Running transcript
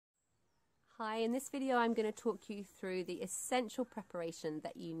Hi, in this video I'm going to talk you through the essential preparation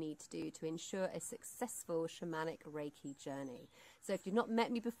that you need to do to ensure a successful shamanic Reiki journey. So if you've not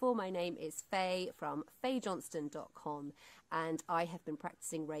met me before, my name is Faye from Johnstone.com, and I have been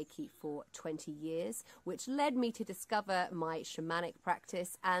practicing Reiki for 20 years, which led me to discover my shamanic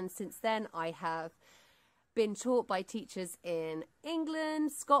practice, and since then I have been taught by teachers in England,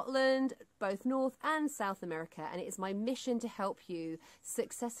 Scotland, both North and South America, and it is my mission to help you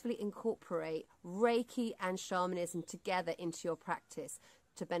successfully incorporate Reiki and shamanism together into your practice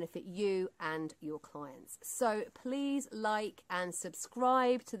to benefit you and your clients. So please like and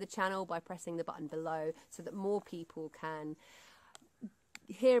subscribe to the channel by pressing the button below so that more people can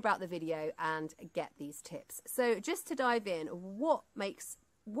hear about the video and get these tips. So just to dive in, what makes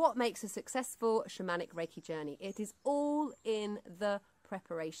a successful shamanic Reiki journey? It is all in the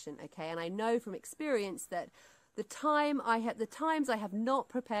preparation, okay? And I know from experience that the times I have not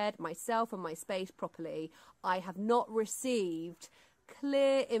prepared myself and my space properly, I have not received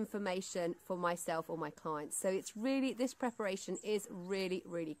clear information for myself or my clients. So it's really, this preparation is really,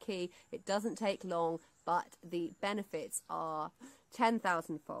 really key. It doesn't take long, but the benefits are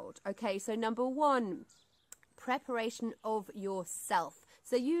 10,000-fold. Okay, so number one, preparation of yourself.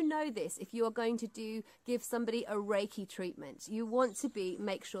 So you know this, if you are going to give somebody a Reiki treatment, you want to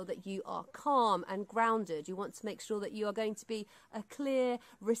make sure that you are calm and grounded. You want to make sure that you are going to be a clear,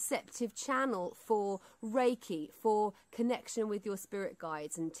 receptive channel for Reiki, for connection with your spirit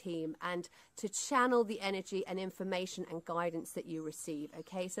guides and team, and to channel the energy and information and guidance that you receive.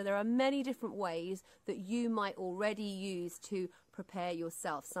 Okay, so there are many different ways that you might already use to prepare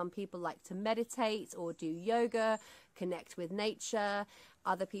yourself. Some people like to meditate or do yoga, connect with nature.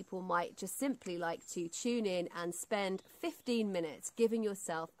 Other people might just simply like to tune in and spend 15 minutes giving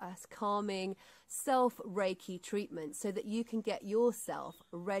yourself a calming self-Reiki treatment so that you can get yourself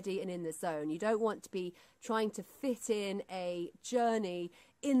ready and in the zone. You don't want to be trying to fit in a journey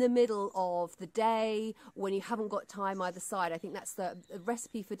in the middle of the day when you haven't got time either side. I think that's the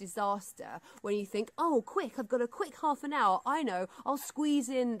recipe for disaster, when you think, oh, quick, I've got a quick half an hour. I know, I'll squeeze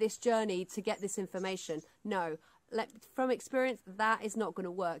in this journey to get this information. No. From experience, that is not going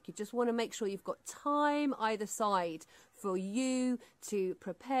to work. You just want to make sure you've got time either side for you to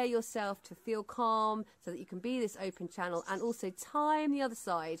prepare yourself to feel calm so that you can be this open channel, and also time the other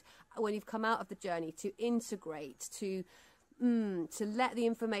side when you've come out of the journey to integrate, to let the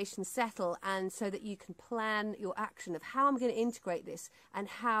information settle, and so that you can plan your action of how I'm going to integrate this and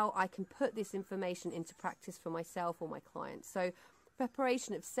how I can put this information into practice for myself or my clients. So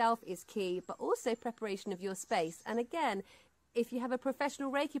preparation of self is key, but also preparation of your space. And again, if you have a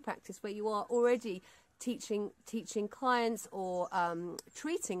professional Reiki practice where you are already teaching clients or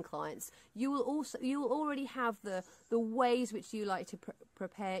treating clients, you will already have the ways which you like to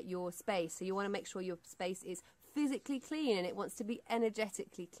prepare your space. So you want to make sure your space is physically clean, and it wants to be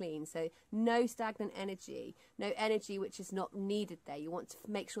energetically clean. So no stagnant energy, no energy which is not needed there. You want to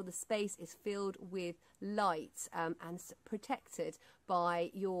make sure the space is filled with light and protected by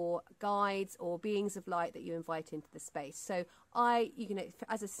your guides or beings of light that you invite into the space. So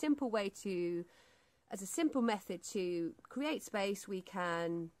as a simple method to create space, we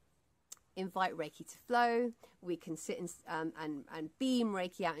can invite Reiki to flow. We can sit and beam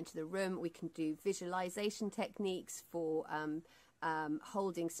Reiki out into the room. We can do visualization techniques for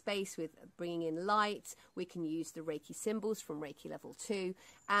holding space with bringing in light. We can use the Reiki symbols from Reiki level 2,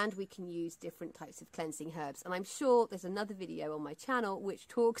 and we can use different types of cleansing herbs. And I'm sure there's another video on my channel which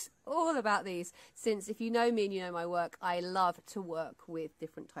talks all about these, since if you know me and you know my work, I love to work with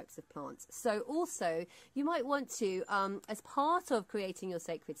different types of plants. So also you might want to, as part of creating your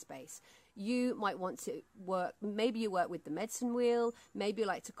sacred space, you might want to maybe you work with the medicine wheel, maybe you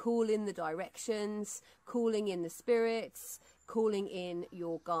like to call in the directions, calling in the spirits, calling in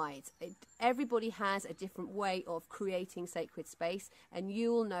your guides. Everybody has a different way of creating sacred space, and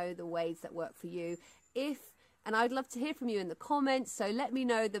you will know the ways that work for you. And I'd love to hear from you in the comments, so let me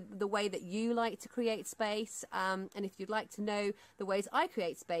know the way that you like to create space, and if you'd like to know the ways I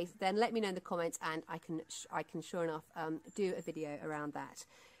create space, then let me know in the comments, and I can sure enough do a video around that.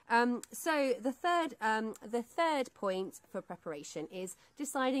 So the third point for preparation is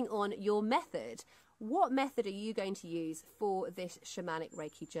deciding on your method. What method are you going to use for this shamanic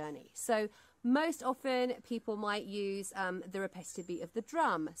Reiki journey? So most often people might use the repetitive beat of the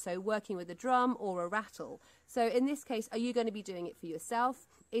drum, so working with a drum or a rattle. So in this case, are you going to be doing it for yourself?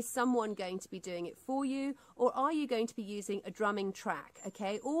 Is someone going to be doing it for you, or are you going to be using a drumming track?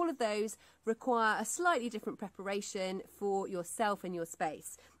 Okay, all of those require a slightly different preparation for yourself and your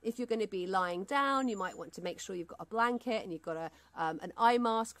space. If you're going to be lying down, you might want to make sure you've got a blanket and you've got an eye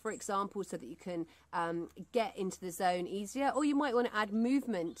mask, for example, so that you can get into the zone easier. Or you might want to add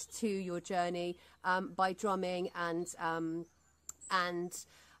movement to your journey by drumming and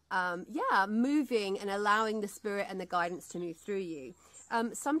moving and allowing the spirit and the guidance to move through you.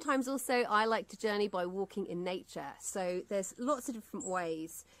 Sometimes also I like to journey by walking in nature. So there's lots of different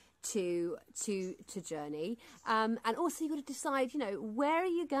ways to journey. And also you've got to decide, where are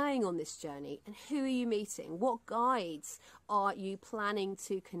you going on this journey and who are you meeting? What guides are you planning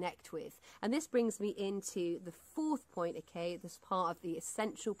to connect with? And this brings me into the fourth point, okay, this part of the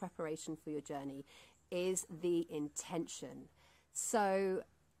essential preparation for your journey is the intention. So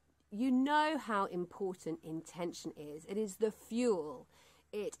you know how important intention is. It is the fuel.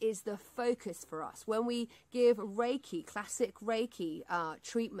 It is the focus for us. When we give Reiki, classic Reiki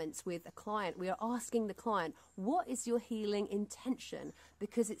treatments with a client, we are asking the client, what is your healing intention?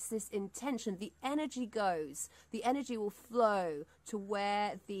 Because it's this intention, the energy goes, the energy will flow to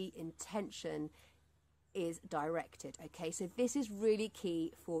where the intention is directed. Okay, so this is really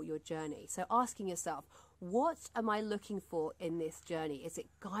key for your journey. So asking yourself, what am I looking for in this journey? Is it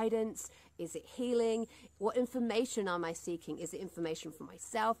guidance? Is it healing? What information am I seeking? Is it information for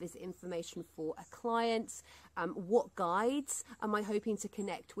myself? Is it information for a client? What guides am I hoping to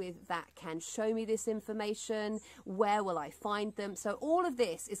connect with that can show me this information? Where will I find them? So all of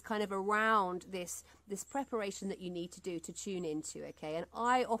this is kind of around this preparation that you need to do to tune into, okay? And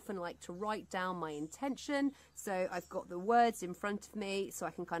I often like to write down my intention. So I've got the words in front of me so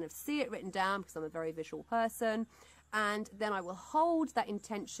I can kind of see it written down because I'm a very visual person. And then I will hold that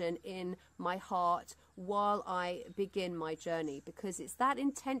intention in my heart while I begin my journey, because it's that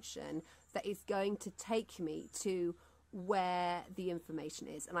intention that is going to take me to where the information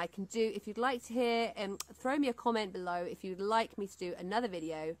is. And I can do, if you'd like to hear, throw me a comment below if you'd like me to do another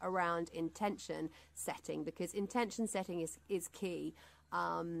video around intention setting, because intention setting is key,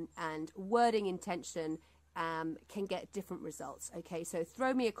 and wording intention can get different results. Okay, so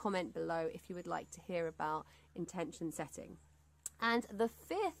throw me a comment below if you would like to hear about intention setting. And the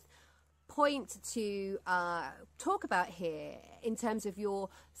fifth point to talk about here in terms of your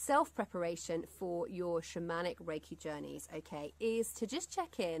self-preparation for your shamanic Reiki journeys, okay, is to just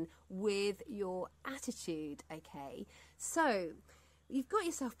check in with your attitude, okay? So you've got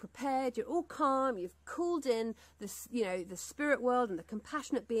yourself prepared, you're all calm, you've called in this, the spirit world and the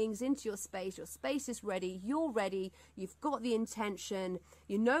compassionate beings into your space is ready, you're ready, you've got the intention,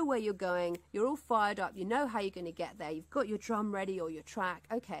 you know where you're going, you're all fired up, you know how you're going to get there, you've got your drum ready or your track,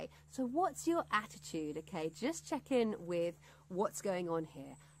 okay, so what's your attitude, okay? Just check in with what's going on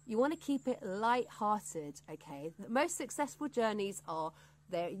here. You want to keep it light-hearted, okay? The most successful journeys are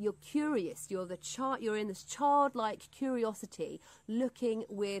you're curious, you're in this childlike curiosity, looking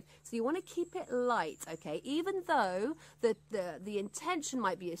with, so you want to keep it light, okay, even though the intention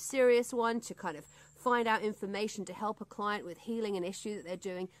might be a serious one to kind of find out information to help a client with healing an issue that they're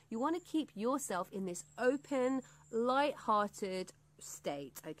doing. You want to keep yourself in this open, light-hearted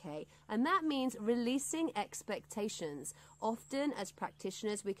state, okay, and that means releasing expectations. Often as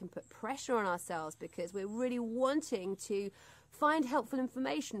practitioners we can put pressure on ourselves because we're really wanting to find helpful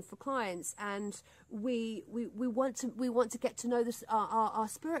information for clients, and we want to get to know our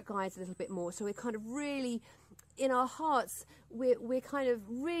spirit guides a little bit more. So we're kind of really, in our hearts, we're kind of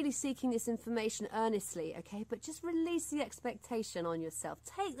really seeking this information earnestly, okay? But just release the expectation on yourself.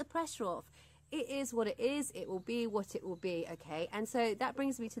 Take the pressure off. It is what it is. It will be what it will be, okay? And so that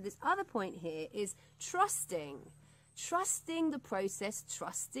brings me to this other point here, is trusting the process,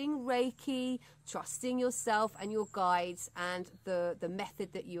 trusting Reiki, trusting yourself and your guides and the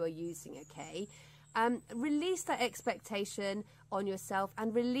method that you are using, okay? Release that expectation on yourself,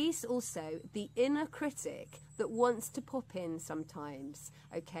 and release also the inner critic that wants to pop in sometimes,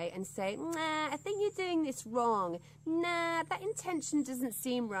 okay, and say, nah, I think you're doing this wrong. Nah, that intention doesn't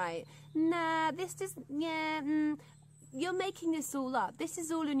seem right. Nah, this doesn't, you're making this all up. This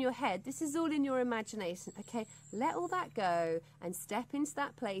is all in your head. This is all in your imagination. Okay, let all that go and step into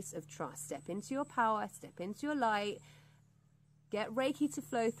that place of trust. Step into your power. Step into your light. Get Reiki to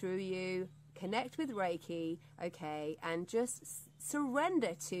flow through you. Connect with Reiki, okay, and just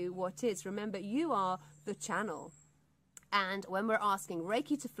surrender to what is. Remember, you are the channel. And when we're asking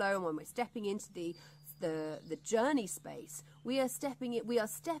Reiki to flow, and when we're stepping into the journey space, we are stepping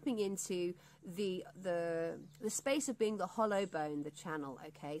into the space of being the hollow bone, the channel,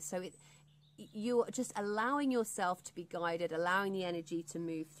 okay? So you're just allowing yourself to be guided, allowing the energy to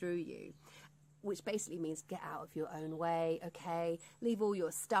move through you, which basically means get out of your own way, okay? Leave all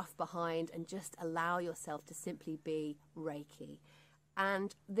your stuff behind and just allow yourself to simply be Reiki.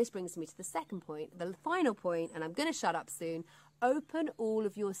 And this brings me to the second point, the final point, and I'm going to shut up soon. Open all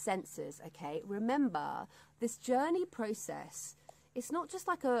of your senses, okay? Remember, this journey process, it's not just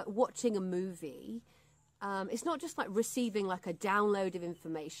like watching a movie. It's not just like receiving like a download of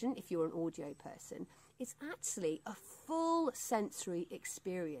information if you're an audio person. It's actually a full sensory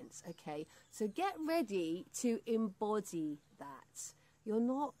experience, okay? So get ready to embody that. You're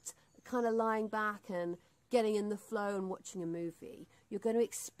not kind of lying back and getting in the flow and watching a movie. You're going to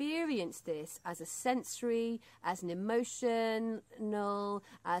experience this as a sensory, as an emotional,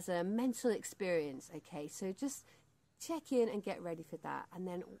 as a mental experience, okay? So just check in and get ready for that, and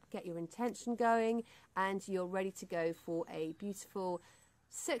then get your intention going, and you're ready to go for a beautiful,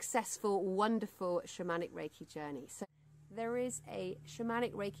 successful, wonderful shamanic Reiki journey. So there is a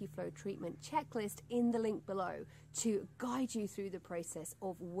shamanic Reiki flow treatment checklist in the link below to guide you through the process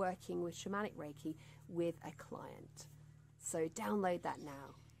of working with shamanic Reiki with a client. So download that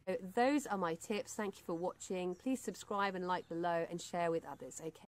now. So those are my tips. Thank you for watching. Please subscribe and like below and share with others, okay?